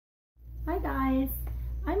Hi guys,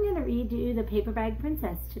 I'm going to read you The Paper Bag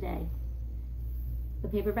Princess today. The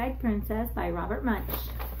Paper Bag Princess by Robert Munsch.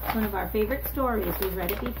 One of our favorite stories. We've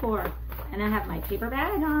read it before. And I have my paper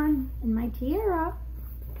bag on and my tiara.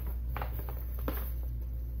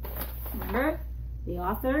 Remember, the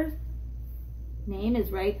author's name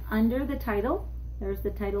is right under the title. There's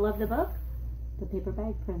the title of the book, The Paper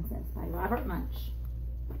Bag Princess by Robert Munsch.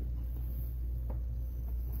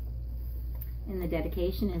 And the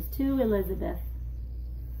dedication is to Elizabeth.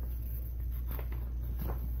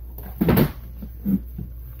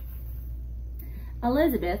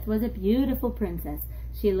 Elizabeth was a beautiful princess.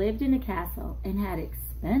 She lived in a castle and had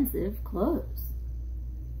expensive clothes.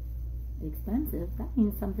 Expensive? That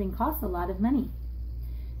means something costs a lot of money.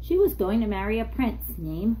 She was going to marry a prince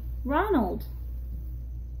named Ronald.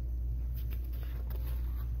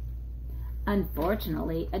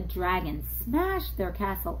 Unfortunately, a dragon smashed their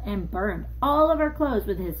castle and burned all of her clothes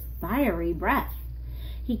with his fiery breath.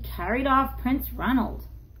 He carried off Prince Ronald.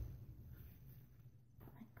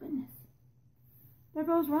 Oh my goodness. There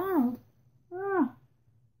goes Ronald. Oh.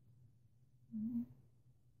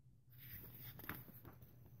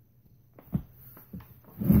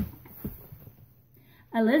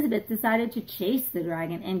 Elizabeth decided to chase the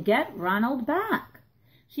dragon and get Ronald back.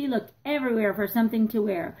 She looked everywhere for something to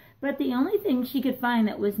wear, but the only thing she could find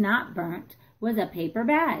that was not burnt was a paper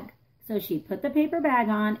bag. So she put the paper bag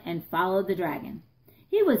on and followed the dragon.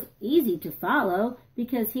 He was easy to follow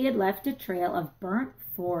because he had left a trail of burnt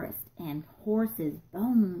forest and horses'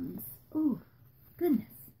 bones. Oh,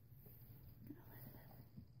 goodness.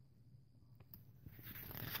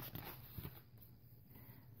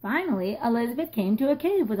 Finally, Elizabeth came to a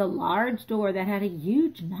cave with a large door that had a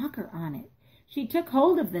huge knocker on it. She took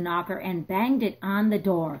hold of the knocker and banged it on the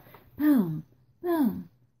door. Boom, boom,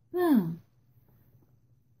 boom.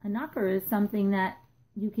 A knocker is something that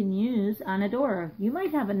you can use on a door. You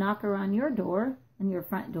might have a knocker on your door, on your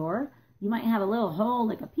front door. You might have a little hole,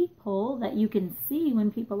 like a peephole, that you can see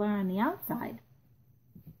when people are on the outside.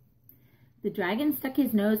 The dragon stuck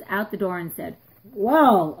his nose out the door and said,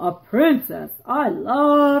 "Well, a princess. I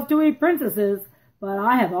love to eat princesses, but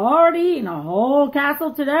I have already eaten a whole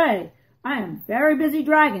castle today. I am a very busy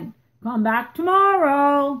dragon. Come back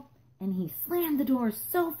tomorrow." And he slammed the door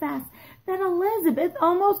so fast that Elizabeth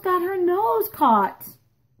almost got her nose caught.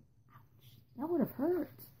 Ouch, that would have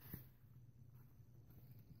hurt.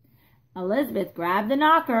 Elizabeth grabbed the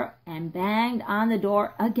knocker and banged on the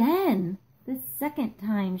door again. The second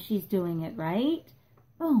time she's doing it, right?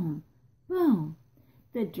 Boom, boom.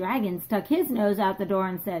 The dragon stuck his nose out the door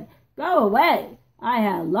and said, "Go away. I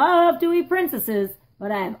have loved to eat princesses,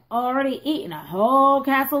 but I have already eaten a whole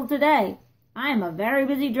castle today. I am a very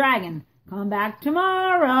busy dragon. Come back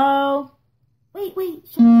tomorrow." Wait.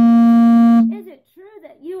 Is it true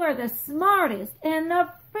that you are the smartest and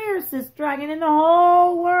the fiercest dragon in the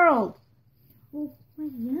whole world? "Oh, why,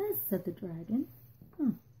 yes," said the dragon.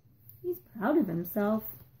 He's proud of himself.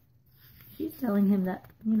 She's telling him that,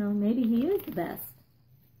 maybe he is the best.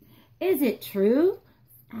 "Is it true?"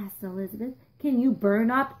 asked Elizabeth. "Can you burn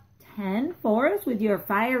up 10 forests with your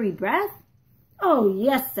fiery breath?" "Oh,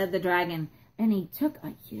 yes," said the dragon. And he took a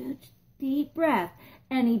huge, deep breath,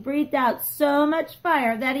 and he breathed out so much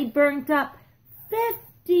fire that he burnt up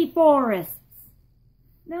 50 forests.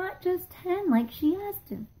 Not just 10 like she asked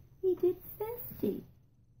him. He did 50.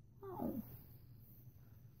 Oh.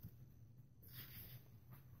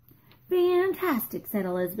 "Fantastic," said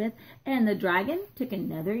Elizabeth, and the dragon took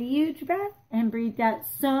another huge breath and breathed out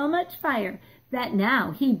so much fire that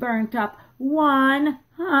now he burnt up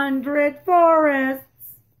 100 forests.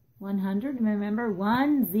 100, remember,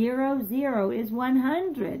 100 is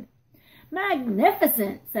 100.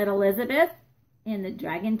 "Magnificent," said Elizabeth, and the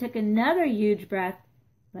dragon took another huge breath,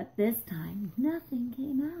 but this time nothing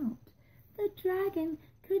came out. The dragon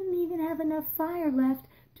couldn't even have enough fire left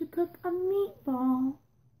to cook a meatball.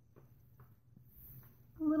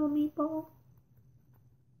 A little meatball.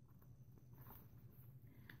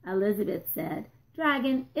 Elizabeth said,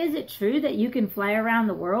 "Dragon, is it true that you can fly around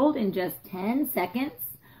the world in just 10 seconds?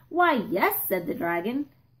 "Why, yes," said the dragon,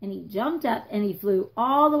 and he jumped up and he flew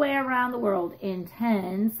all the way around the world in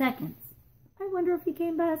 10 seconds. I wonder if he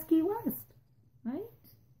came back Key West, right?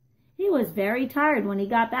 He was very tired when he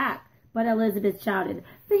got back, but Elizabeth shouted,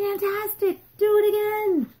 "Fantastic! Do it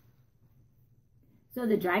again!" So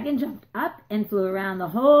the dragon jumped up and flew around the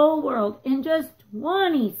whole world in just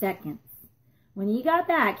 20 seconds. When he got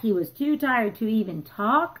back, he was too tired to even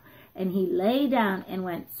talk, and he lay down and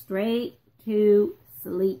went straight to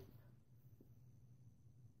sleep.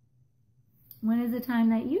 When is the time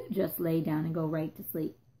that you just lay down and go right to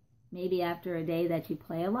sleep? Maybe after a day that you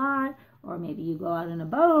play a lot, or maybe you go out in a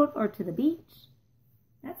boat or to the beach.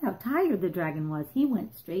 That's how tired the dragon was. He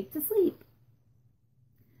went straight to sleep.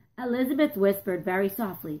 Elizabeth whispered very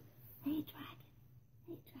softly, "Hey, dragon,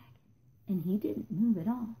 hey, dragon." And he didn't move at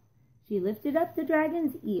all. She lifted up the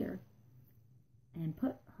dragon's ear and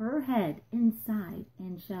put her head inside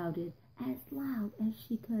and shouted as loud as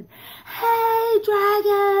she could, "Hey,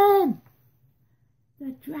 dragon!"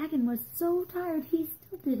 The dragon was so tired he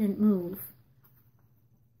still didn't move.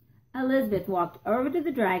 Elizabeth walked over to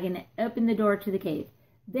the dragon and opened the door to the cave.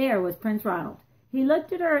 There was Prince Ronald. He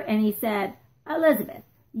looked at her and he said, "Elizabeth,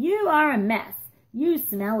 you are a mess. You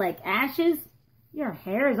smell like ashes. Your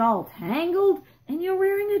hair is all tangled, and you're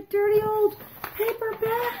wearing a dirty old paper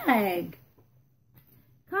bag.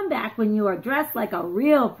 Come back when you are dressed like a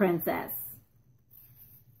real princess."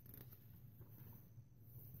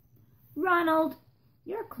 "Ronald,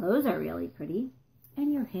 your clothes are really pretty,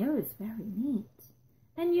 and your hair is very neat,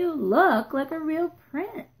 and you look like a real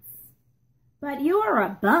prince. But you are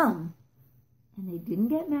a bum." And they didn't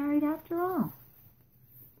get married after all.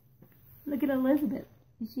 Look at Elizabeth.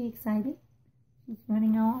 Is she excited? She's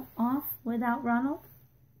running off without Ronald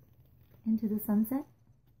into the sunset.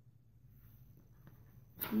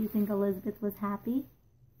 Do you think Elizabeth was happy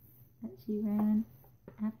that she ran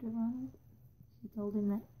after Ronald? She told him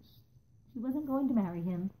that she wasn't going to marry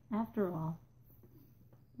him after all.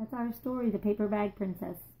 That's our story, The Paper Bag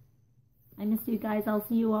Princess. I miss you guys. I'll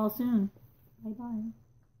see you all soon. Bye-bye.